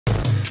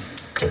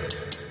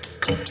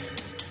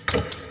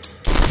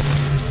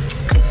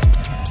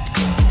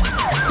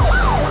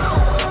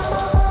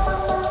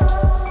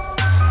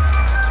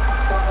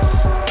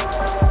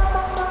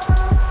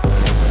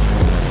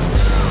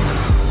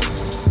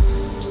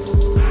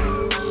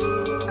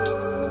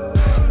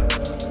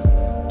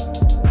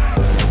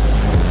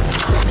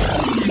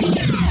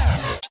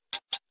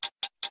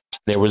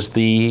There was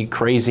the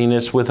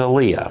craziness with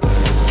Aaliyah.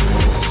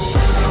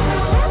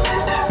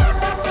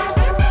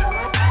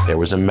 There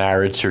was a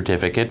marriage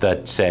certificate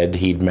that said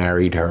he'd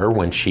married her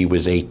when she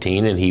was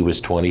 18 and he was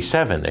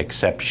 27,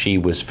 except she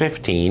was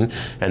 15,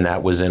 and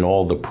that was in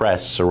all the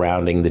press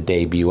surrounding the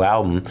debut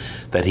album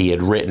that he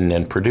had written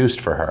and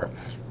produced for her,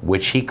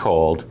 which he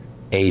called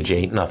Age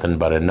Ain't Nothing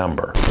But a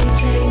Number.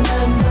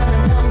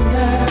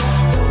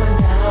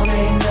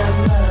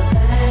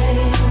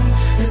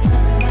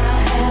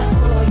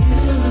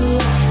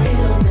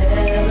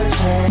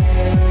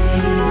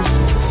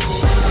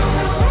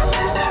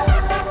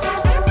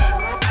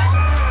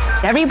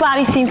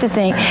 Everybody seems to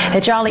think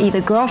that y'all are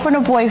either girlfriend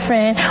or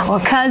boyfriend or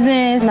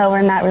cousins. No,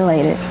 we're not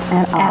related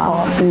at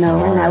all. No,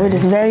 we're not. We're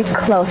just very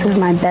close. He's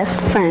my best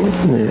friend.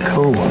 Yeah,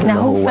 cool.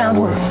 Now, who found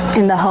her?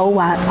 In the whole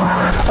wide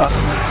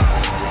world.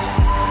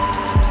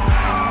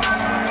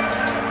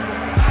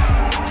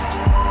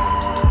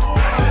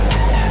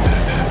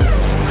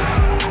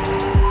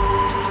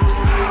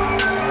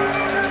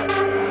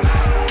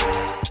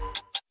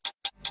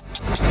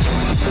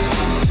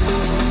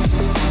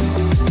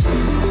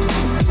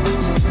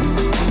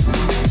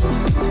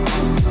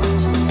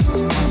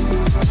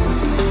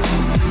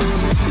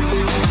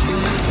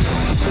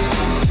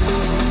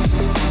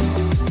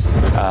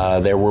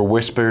 There were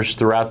whispers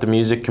throughout the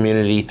music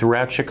community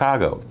throughout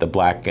Chicago, the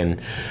black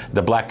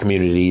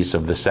communities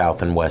of the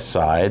South and West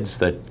Sides,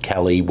 that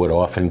Kelly would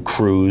often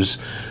cruise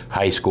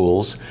high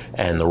schools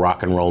and the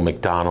Rock and Roll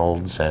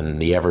McDonald's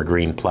and the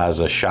Evergreen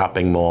Plaza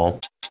shopping mall.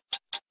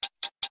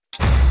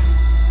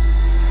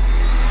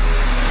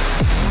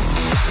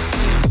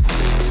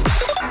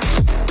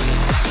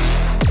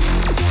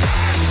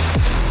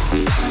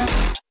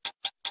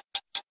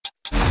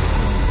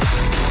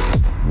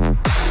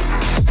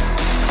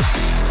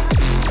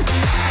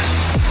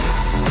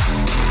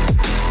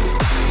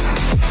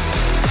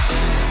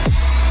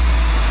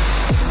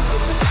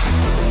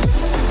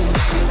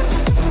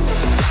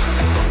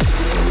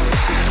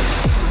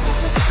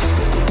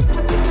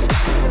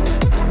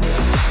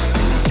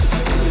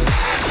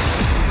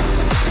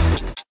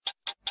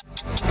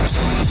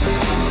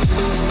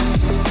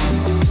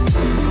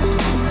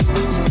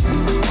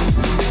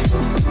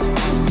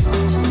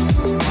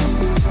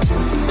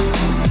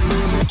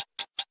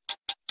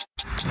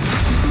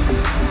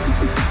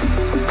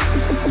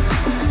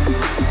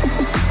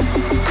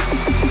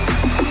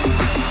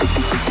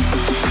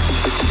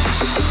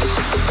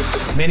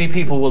 Many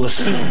people will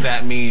assume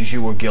that means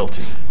you were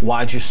guilty.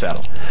 Why'd you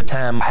settle?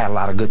 I had a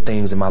lot of good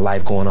things in my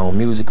life going on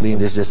musically.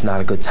 This is just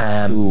not a good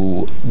time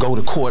to go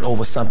to court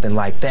over something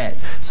like that.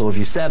 So if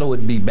you settle,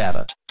 it'd be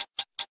better.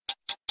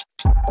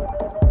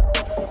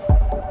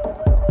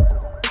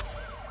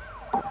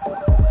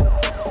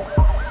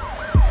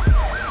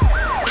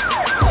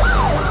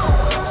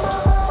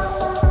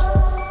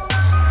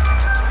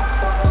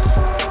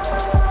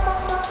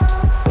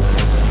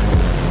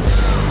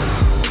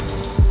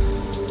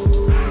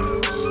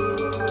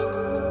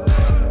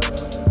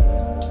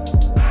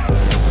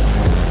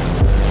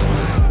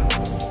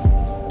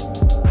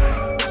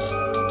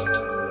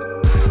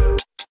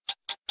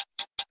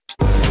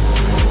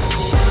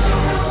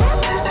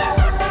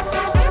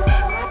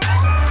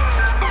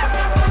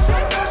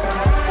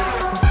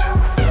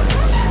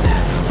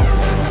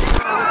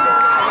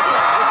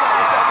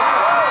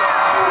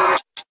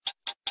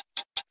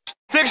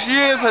 6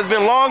 years has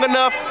been long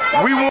enough.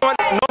 We want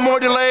no more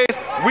delays.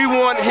 We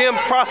want him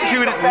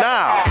prosecuted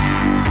now.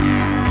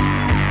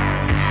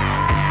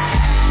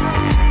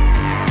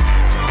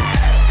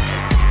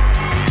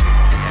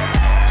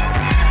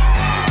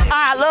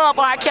 I love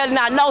R. Kelly and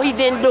I know he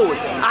didn't do it.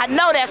 I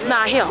know that's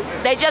not him.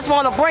 They just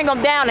want to bring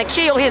him down and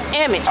kill his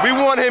image. We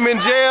want him in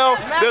jail.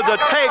 There's a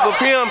tape of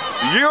him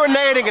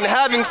urinating and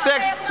having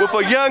sex with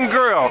a young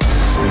girl.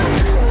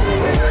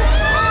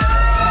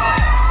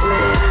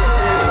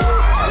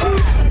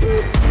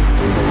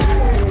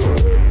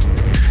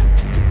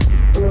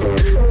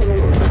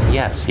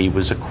 Yes, he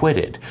was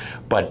acquitted,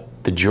 but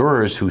the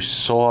jurors who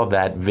saw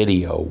that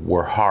video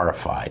were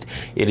horrified.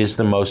 It is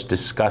the most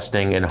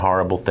disgusting and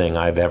horrible thing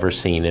I've ever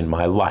seen in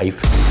my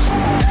life.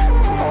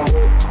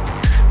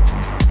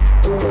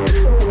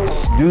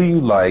 Do you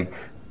like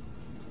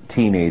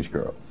teenage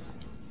girls?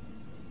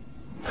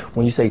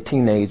 When you say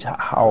teenage,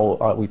 how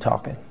are we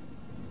talking?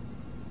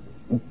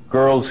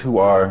 Girls who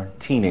are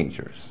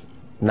teenagers.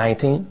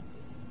 19?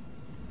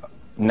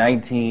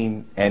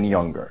 19 and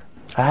younger.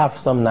 I have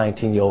some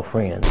 19-year-old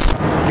friends.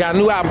 Got a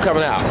new album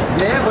coming out.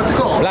 Yeah, what's it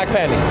called? Black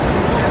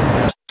Panties.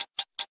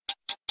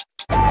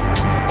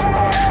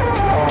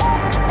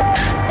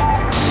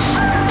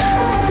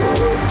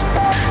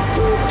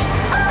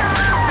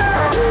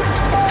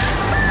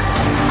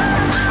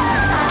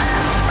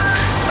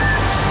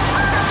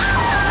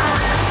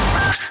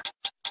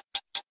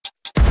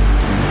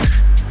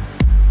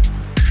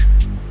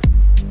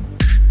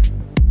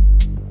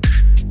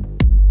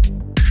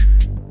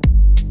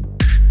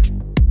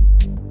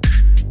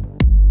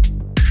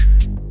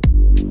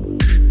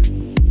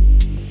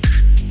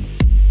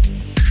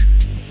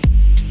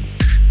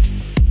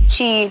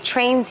 she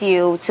trains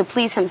you to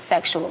please him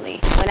sexually.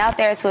 Went out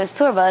there to his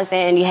tour bus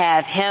and you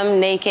have him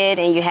naked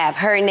and you have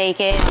her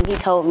naked. And he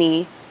told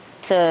me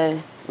to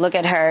look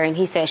at her and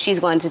he said she's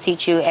going to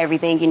teach you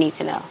everything you need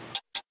to know.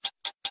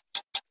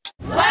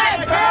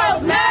 Black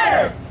girls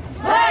matter!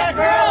 Black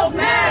girls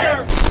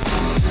matter!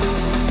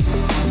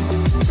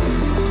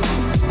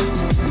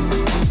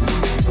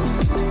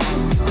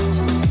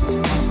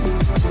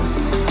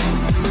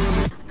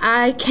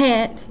 I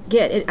can't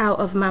get it out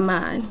of my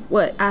mind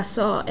what I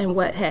saw and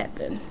what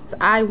happened.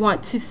 I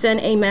want to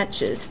send a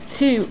message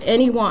to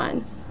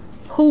anyone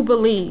who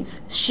believes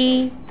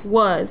she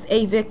was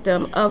a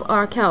victim of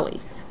R.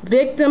 Kelly's.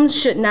 Victims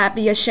should not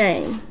be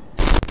ashamed.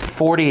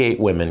 48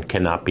 women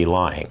cannot be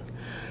lying.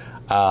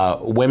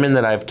 Women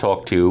that I've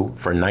talked to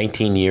for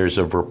 19 years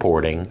of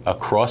reporting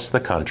across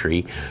the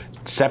country,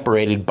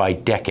 separated by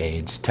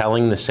decades,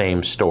 telling the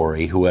same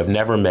story, who have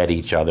never met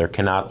each other,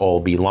 cannot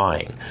all be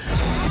lying.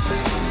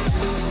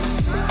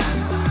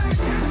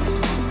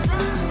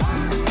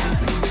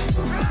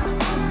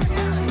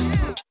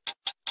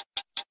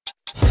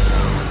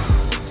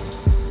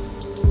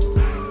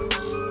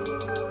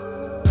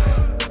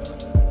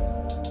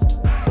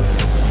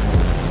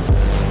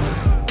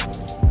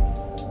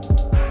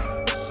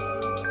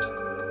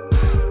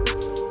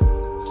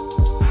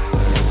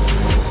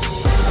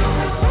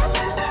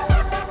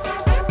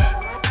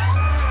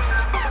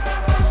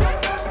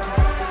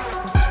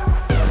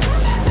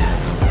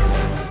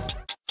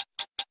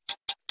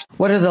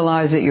 What are the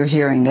lies that you're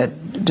hearing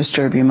that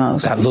disturb you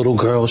most? Got little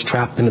girls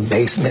trapped in the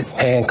basement,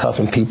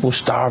 handcuffing people,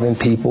 starving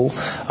people.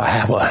 I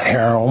have a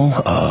harem,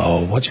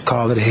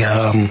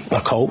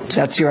 a cult.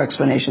 That's your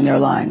explanation. They're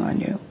lying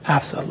on you.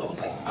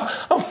 Absolutely.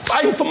 I'm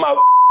fighting for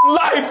my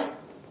life.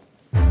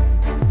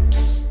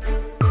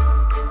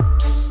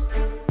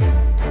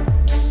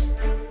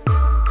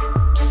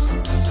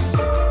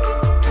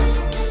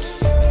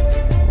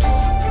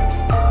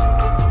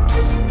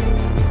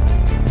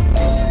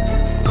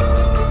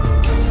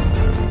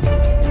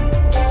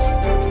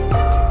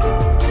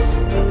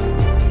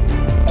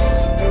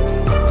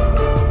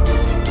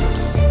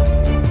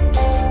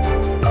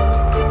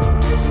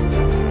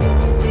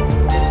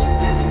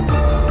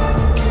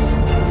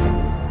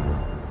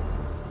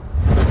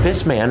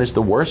 This man is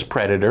the worst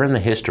predator in the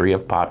history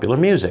of popular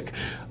music,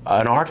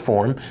 an art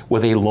form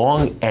with a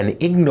long and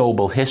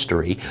ignoble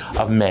history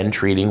of men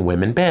treating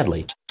women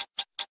badly.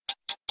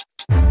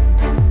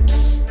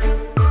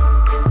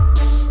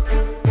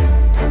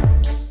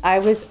 I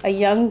was a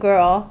young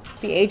girl,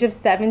 the age of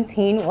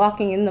 17,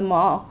 walking in the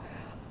mall,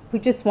 who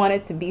just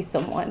wanted to be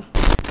someone.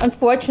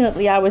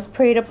 Unfortunately, I was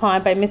preyed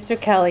upon by Mr.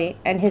 Kelly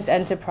and his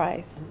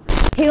enterprise.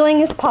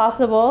 Healing is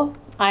possible.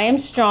 I am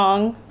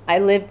strong. I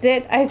lived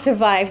it. I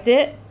survived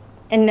it.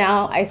 And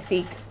now I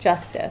seek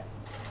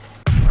justice.